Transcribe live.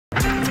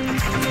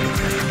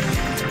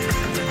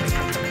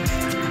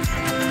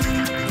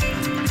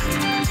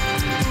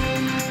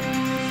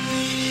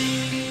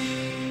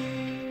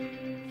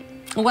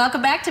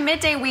Welcome back to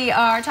Midday. We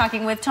are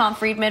talking with Tom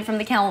Friedman from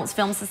the Kamloops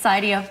Film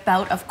Society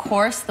about, of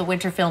course, the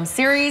winter film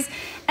series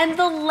and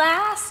the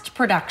last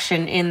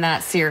production in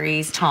that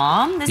series,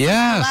 Tom. This is the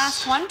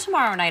last one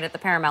tomorrow night at the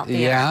Paramount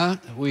Theatre. Yeah,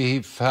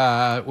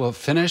 we'll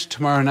finish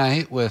tomorrow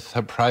night with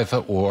A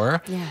Private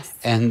War. Yes.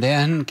 And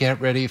then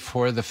get ready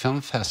for the film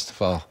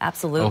festival.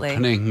 Absolutely.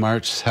 Opening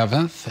March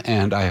 7th,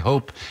 and I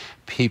hope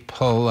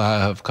people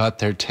have got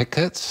their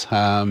tickets.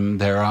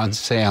 They're on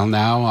sale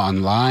now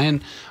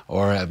online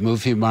or at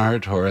Movie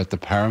Mart or at the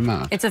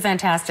Paramount. It's a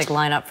fantastic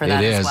lineup for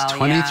that as well. It is.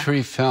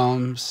 23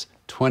 films,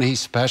 20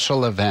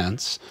 special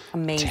events,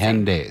 Amazing.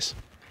 10 days.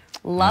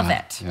 Love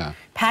it. Yeah.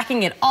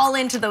 Packing it all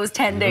into those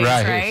 10 days,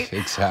 right?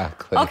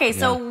 Exactly. Okay,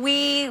 so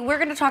we're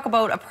going to talk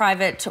about A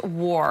Private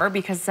War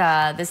because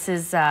this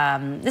is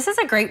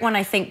a great one,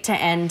 I think, to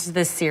end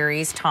this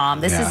series,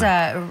 Tom. This is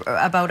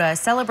about a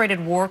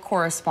celebrated war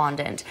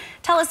correspondent.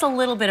 Tell us a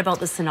little bit about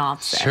the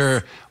synopsis.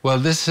 Sure. Well,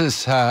 this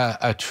is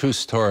a true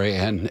story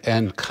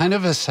and kind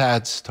of a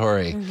sad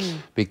story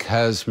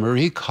because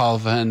Marie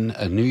Colvin,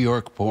 a New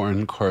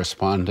York-born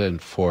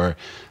correspondent for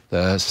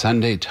the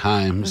Sunday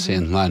Times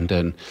in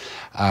London,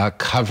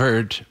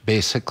 covered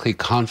basically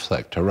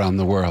conflict around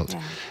the world.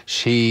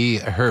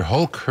 Her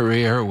whole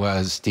career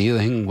was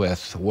dealing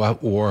with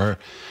what war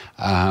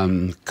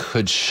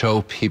could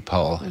show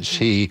people.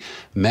 She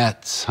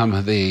met some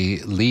of the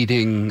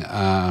leading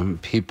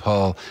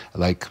people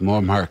like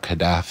Muammar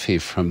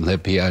Gaddafi from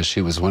Libya.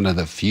 She was one of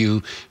the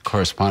few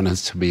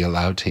correspondents to be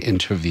allowed to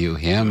interview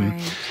him.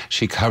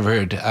 She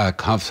covered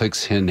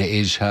conflicts in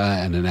Asia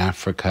and in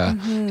Africa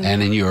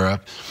and in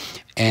Europe.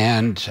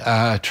 And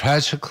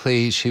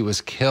tragically, she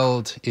was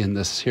killed in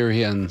the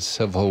Syrian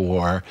civil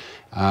war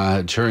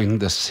during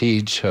the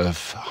siege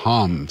of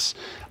Homs,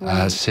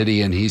 a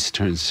city in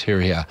eastern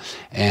Syria.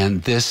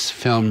 And this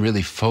film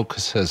really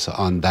focuses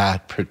on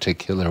that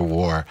particular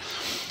war.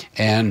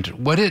 And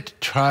what it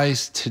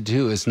tries to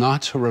do is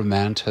not to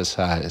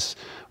romanticize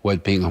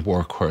what being a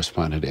war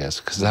correspondent is,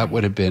 because that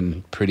would have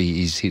been pretty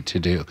easy to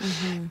do.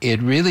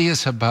 It really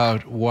is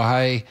about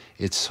why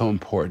it's so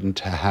important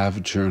to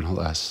have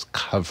journalists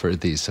cover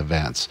these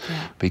events,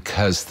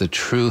 because the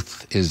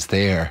truth is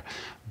there.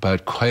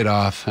 But quite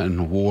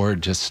often, war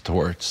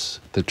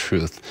distorts the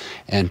truth.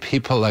 And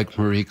people like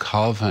Marie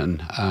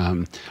Colvin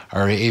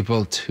are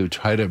able to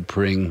try to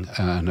bring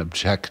an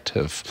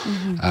objective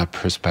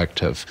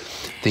perspective.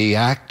 The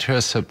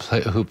actress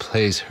who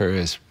plays her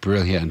is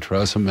brilliant,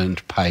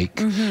 Rosamund Pike,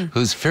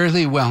 who's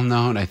fairly well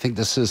known. I think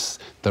this is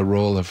the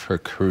role of her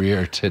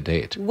career to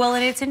date. Well,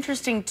 and it's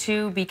interesting,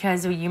 too,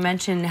 because you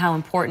mentioned how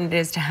important it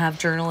is to have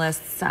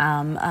journalists,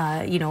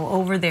 you know,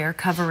 over there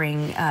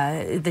covering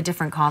the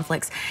different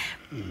conflicts.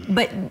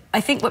 But I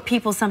think what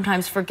people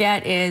sometimes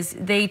forget is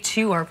they,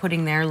 too, are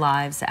putting their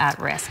lives at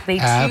risk. They,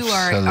 too,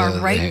 are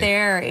right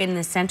there in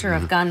the center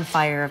of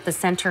gunfire, at the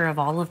center of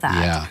all of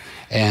that. Yeah,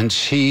 and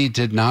she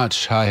did not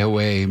shy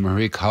away,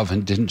 Marie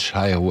Colvin didn't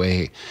shy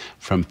away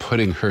from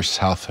putting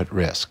herself at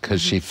risk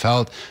because she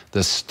felt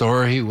the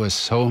story was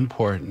so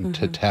important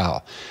to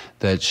tell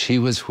that she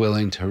was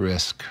willing to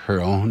risk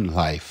her own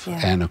life.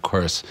 And of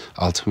course,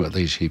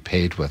 ultimately, she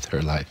paid with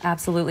her life.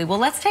 Absolutely. Well,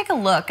 let's take a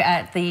look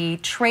at the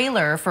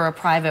trailer for A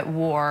Private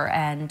War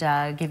and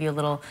give you a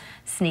little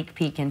sneak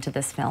peek into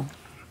this film.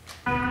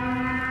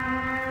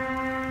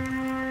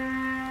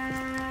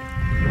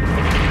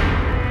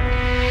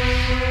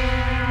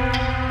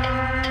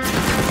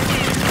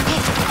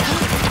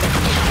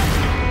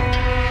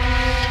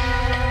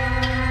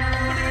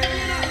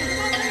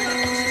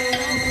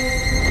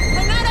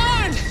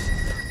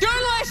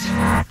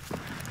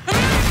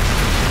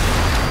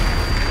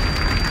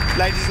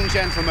 Ladies and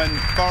gentlemen,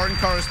 Foreign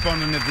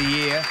Correspondent of the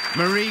Year,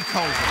 Marie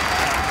Colvin.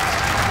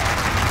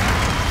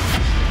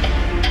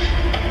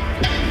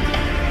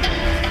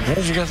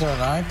 Where'd you get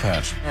that eye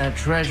patch?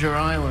 Treasure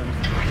Island.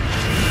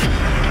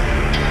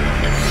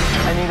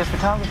 I need a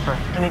photographer.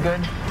 Any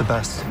good? The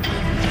best.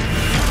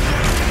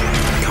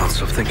 Can't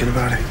stop thinking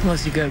about it.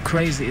 Unless you go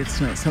crazy, it's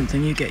not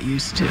something you get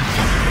used to.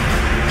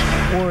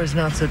 War is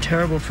not so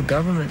terrible for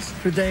governments,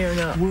 for they are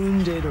not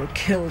wounded or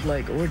killed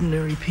like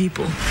ordinary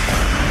people.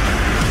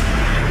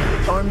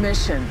 Our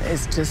mission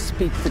is to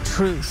speak the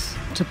truth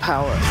to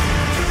power.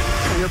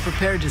 You're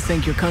prepared to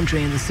sink your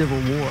country in the Civil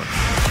War.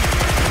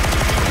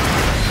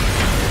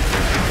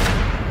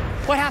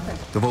 What happened?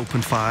 They've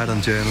opened fire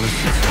on journalists.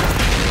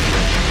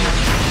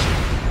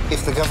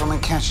 If the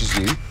government catches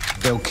you,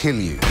 they'll kill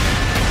you.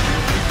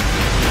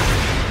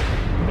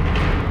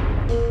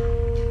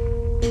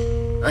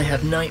 I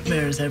have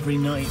nightmares every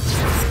night.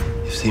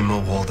 You've seen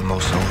more war than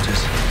most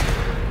soldiers.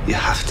 You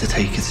have to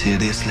take it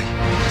seriously.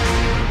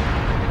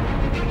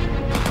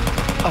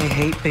 I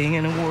hate being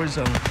in a war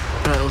zone,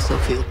 but I also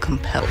feel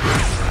compelled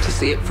to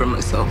see it for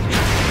myself.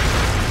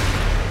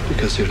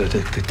 Because you're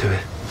addicted to it.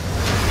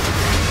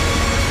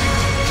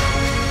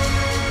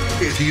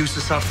 If you use the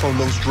sat phone,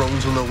 those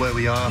drones will know where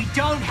we are. We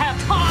don't have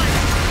time!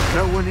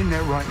 No one in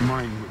their right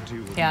mind would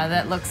do it. Yeah,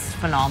 that looks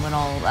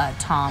phenomenal,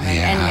 Tom.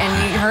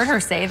 And you heard her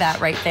say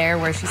that right there,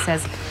 where she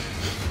says,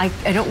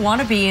 I don't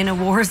want to be in a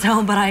war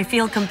zone, but I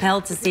feel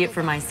compelled to see it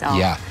for myself.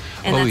 Yeah.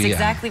 And that's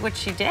exactly what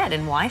she did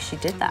and why she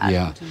did that.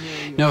 Yeah.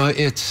 No,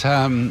 it's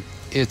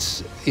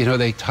you know,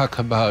 they talk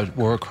about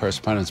war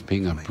correspondents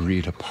being a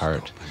breed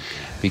apart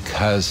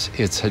because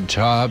it's a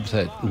job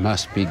that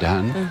must be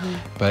done,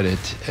 but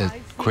it's a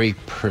great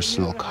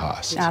personal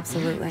cost.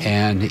 Absolutely.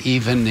 And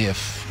even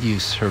if you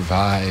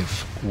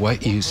survive,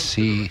 what you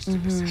see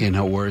in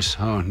a war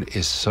zone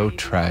is so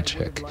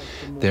tragic.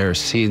 There are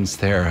scenes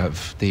there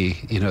of the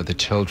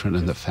children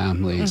and the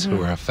families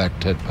who are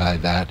affected by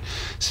that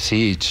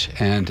siege,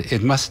 and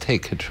it must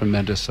take a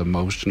tremendous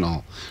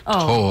emotional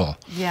toll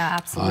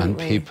on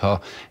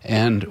people.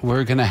 And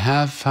we're going to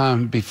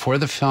have, before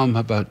the film,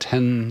 about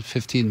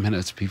 10-15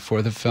 minutes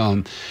before the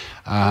film,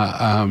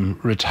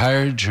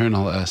 retired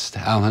journalist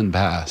Alan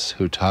Bass,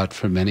 who taught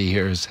for many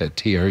years at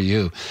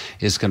TRU,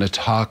 is going to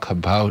talk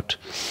about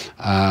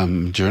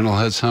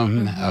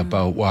journalism,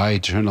 about why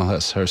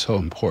journalists are so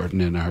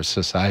important in our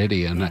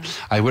society. And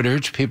I would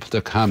urge people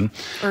to come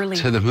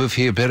to the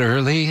movie a bit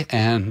early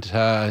and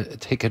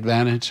take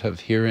advantage of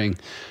hearing,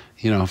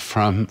 you know,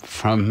 from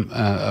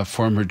a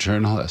former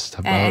journalist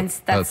about and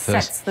that this.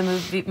 sets the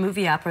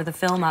movie up, or the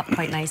film up,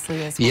 quite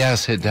nicely as well.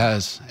 Yes, it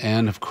does.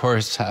 And of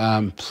course,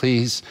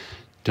 please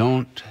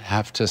don't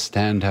have to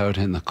stand out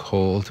in the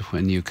cold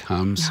when you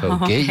come, so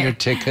get your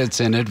tickets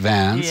in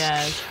advance.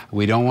 Yes.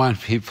 We don't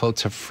want people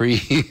to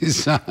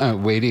freeze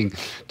waiting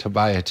to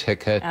buy a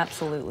ticket.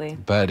 Absolutely.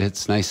 But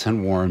it's nice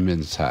and warm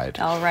inside.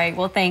 All right.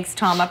 Well, thanks,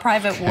 Tom. A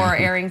Private War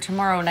airing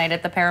tomorrow night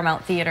at the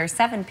Paramount Theatre,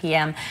 7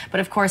 p.m.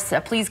 But of course,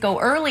 please go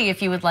early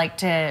if you would like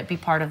to be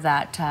part of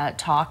that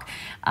talk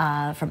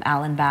from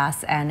Alan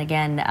Bass. And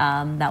again,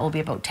 that will be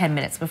about 10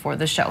 minutes before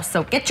the show.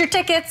 So get your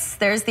tickets.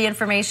 There's the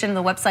information,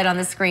 the website on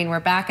the screen. We're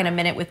back in a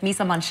minute with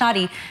Misa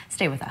Manshadi.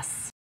 Stay with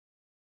us.